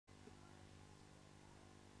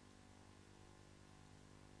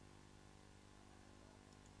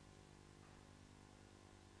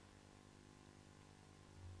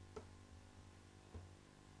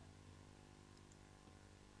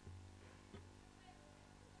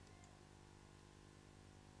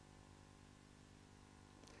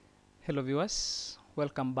Hello viewers,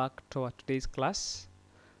 welcome back to our today's class,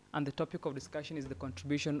 and the topic of discussion is the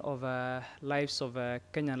contribution of lives of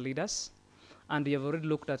Kenyan leaders, and we have already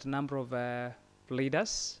looked at a number of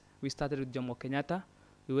leaders. We started with Jomo Kenyatta,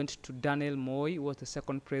 we went to Daniel Moi, who was the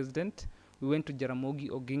second president, we went to Jaramogi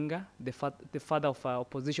Oginga, the father of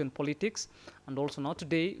opposition politics, and also now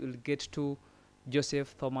today we'll get to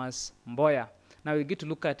Joseph Thomas Mboya. Now we get to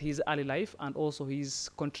look at his early life and also his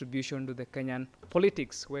contribution to the Kenyan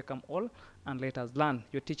politics. Welcome all, and let us learn.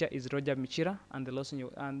 Your teacher is Roger Michira, and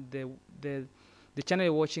the channel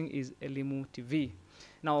you're watching is Elimu TV.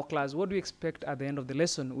 Now, class, what do we expect at the end of the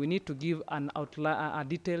lesson? We need to give a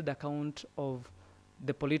detailed account of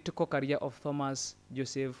the political career of Thomas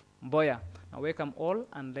Joseph Mboya. Now, welcome all,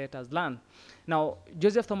 and let us learn. Now,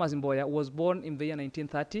 Joseph Thomas Mboya was born in the year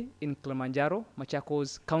 1930 in Kilimanjaro,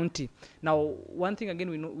 Machakos County. Now, one thing again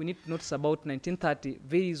we need to notice about 1930,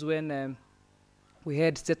 this is when we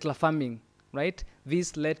had settler farming, right?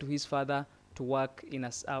 This led to his father to work in a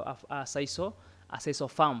sisal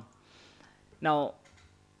farm. Now,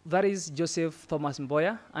 that is Joseph Thomas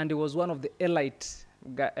Mboya, and he was one of the elite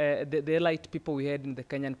the elite people we had in the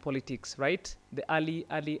Kenyan politics, right? The early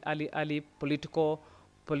political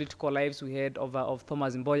lives we had of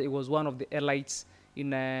Thomas Mboya. It was one of the elites in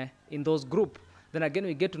those group. Then again,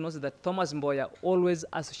 we get to know that Thomas Mboya always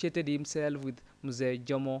associated himself with Mzee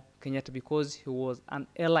Jomo Kenyatta because he was an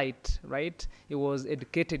elite, right? He was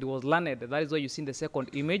educated, he was learned. That is why you see in the second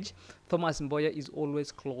image, Thomas Mboya is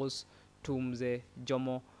always close to Mzee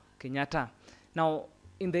Jomo Kenyatta. Now,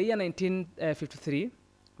 in the year 1953,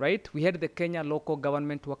 right, we had the Kenya Local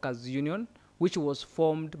Government Workers Union, which was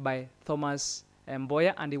formed by Thomas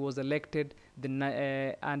Mboya, and he was elected his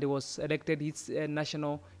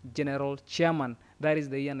national general chairman. That is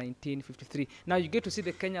the year 1953. Now you get to see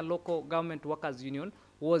the Kenya Local Government Workers Union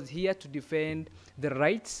was here to defend the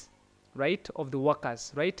rights, right, of the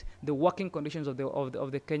workers, right, the working conditions of the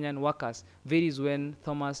Kenyan workers. That is when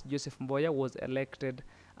Thomas Joseph Mboya was elected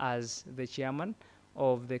as the chairman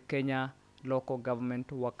of the Kenya Local Government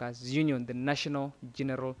Workers Union, the national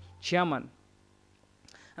general chairman.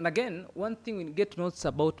 And again, one thing we get to notice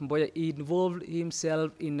about Mboya, he involved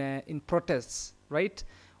himself in protests, right?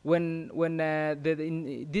 In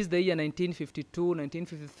this the year 1952,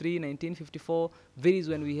 1953, 1954, this is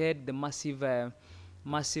when we had the massive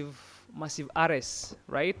arrests,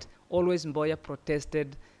 right? Always Mboya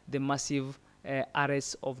protested the massive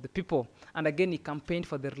arrests of the people. And again, he campaigned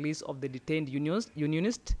for the release of the detained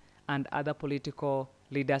unionists and other political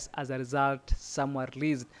leaders. As a result, some were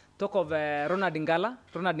released. Talk of Ronald Ngala.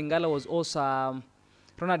 Ronald Ngala was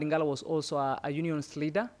also a unionist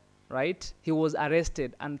leader, right? He was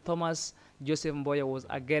arrested, and Thomas Joseph Mboya was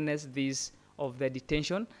against this of the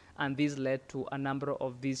detention, and this led to a number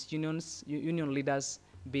of these union leaders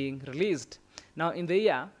being released. Now, in the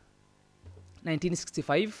year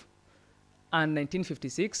 1965 and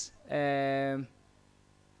 1956,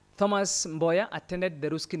 Thomas Mboya attended the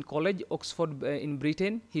Ruskin College, Oxford, in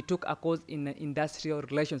Britain. He took a course in industrial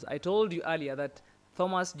relations. I told you earlier that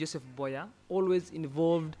Thomas Joseph Mboya always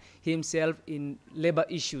involved himself in labor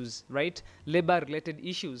issues, right? Labor-related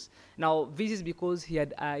issues. Now, this is because he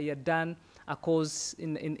had done a course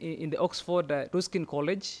in the Oxford Ruskin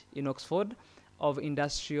College in Oxford of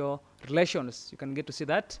industrial relations. You can get to see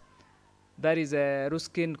that. That is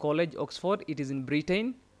Ruskin College, Oxford. It is in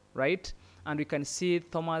Britain, right? And we can see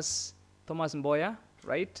Thomas Mboya,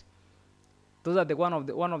 right? Those are one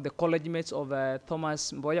of the college mates of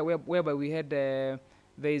Thomas Mboya, whereby we had there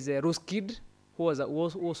is a Ruskid who was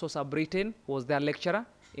also a Britain, who was their lecturer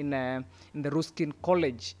in the Ruskin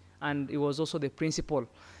College, and he was also the principal.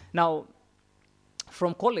 Now,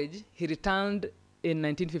 from college, he returned in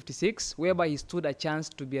 1956, whereby he stood a chance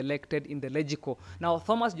to be elected in the Legico. Now,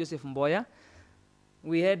 Thomas Joseph Mboya,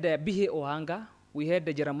 we had B.A. Ohanga, we had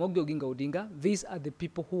the Jaramogi Oginga Odinga. These are the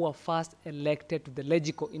people who were first elected to the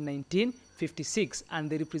Legico in 1956, and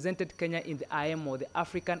they represented Kenya in the IMO, the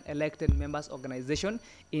African Elected Members Organization,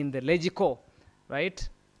 in the Legico, right?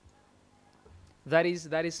 That is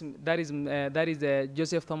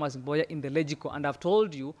Joseph Thomas Mboya in the Legico, and I've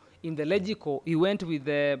told you in the Legico he went with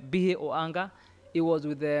B.A. Ohanga, he was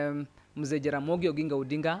with Mzee Jaramogi Oginga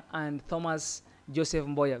Odinga and Thomas Joseph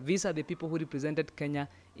Mboya. These are the people who represented Kenya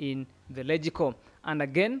in the Legico. And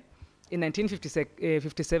again, in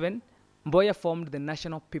 1957, Mboya formed the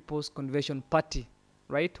National People's Convention Party,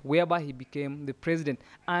 right, whereby he became the president.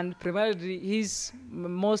 And primarily, his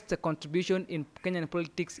most contribution in Kenyan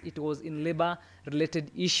politics, it was in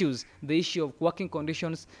labor-related issues, the issue of working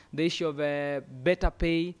conditions, the issue of better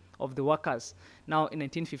pay of the workers. Now, in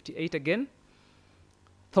 1958 again,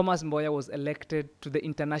 Thomas Mboya was elected to the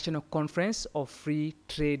International Conference of Free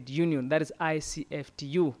Trade Union, that is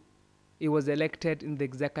ICFTU. He was elected in the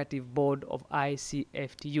executive board of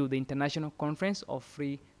ICFTU, the International Conference of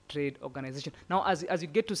Free Trade Organization. Now, as you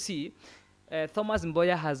get to see, Thomas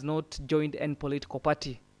Mboya has not joined any political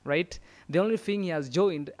party, right? The only thing he has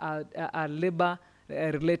joined are labor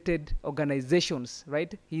related organizations,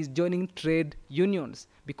 right? He's joining trade unions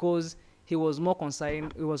because he was more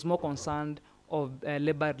concerned of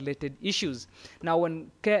labor related issues. Now, when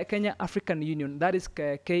Kenya African Union, that is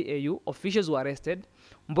KAU, officials were arrested,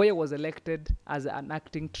 Mboya was elected as an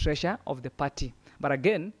acting treasurer of the party. But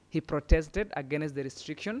again, he protested against the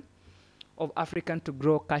restriction of Africans to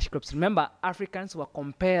grow cash crops. Remember, Africans were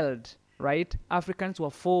compelled, right? Africans were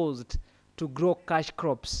forced to grow cash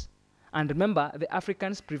crops. And remember, the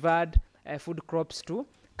Africans preferred food crops to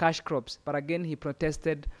cash crops. But again, he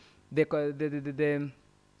protested the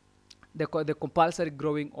compulsory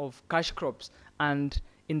growing of cash crops. And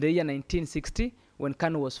in the year 1960, when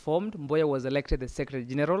KANU was formed, Mboya was elected the Secretary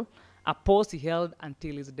General, a post he held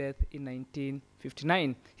until his death in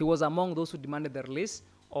 1959. He was among those who demanded the release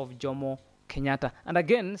of Jomo Kenyatta. And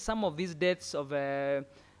again, some of these deaths of Ngala,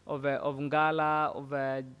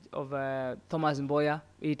 of Thomas Mboya,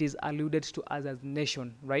 it is alluded to as a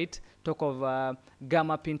nation, right? Talk of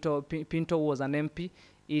Gama Pinto was an MP.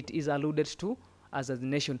 It is alluded to as a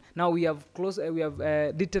nation. Now we have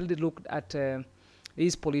detailedly looked at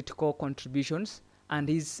his political contributions and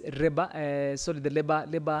his labor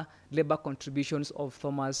contributions of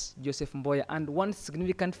Thomas Joseph Mboya. And one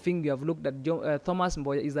significant thing we have looked at Thomas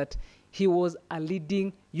Mboya is that he was a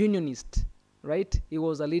leading unionist, right? He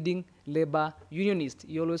was a leading labor unionist.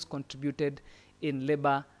 He always contributed in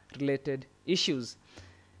labor-related issues.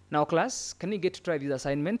 Now, class, can you get to try this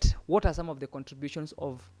assignment? What are some of the contributions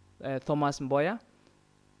of Thomas Mboya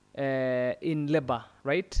in labor,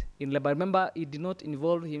 right? In labor, remember, he did not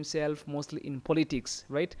involve himself mostly in politics,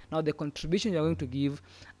 right? Now, the contribution you're going to give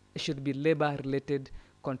should be labor-related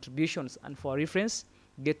contributions. And for reference,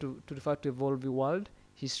 get to refer to Evolve World,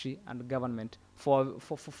 History, and Government. For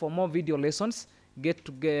more video lessons,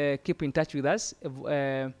 keep in touch with us,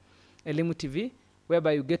 Elimu TV,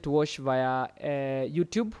 whereby you get to watch via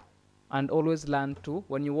YouTube, and always learn to,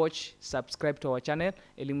 when you watch, subscribe to our channel,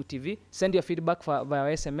 Elimu TV. Send your feedback via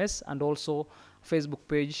SMS and also Facebook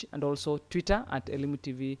page and also Twitter at Elimu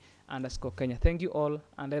TV _Kenya. Thank you all,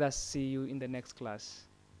 and let us see you in the next class.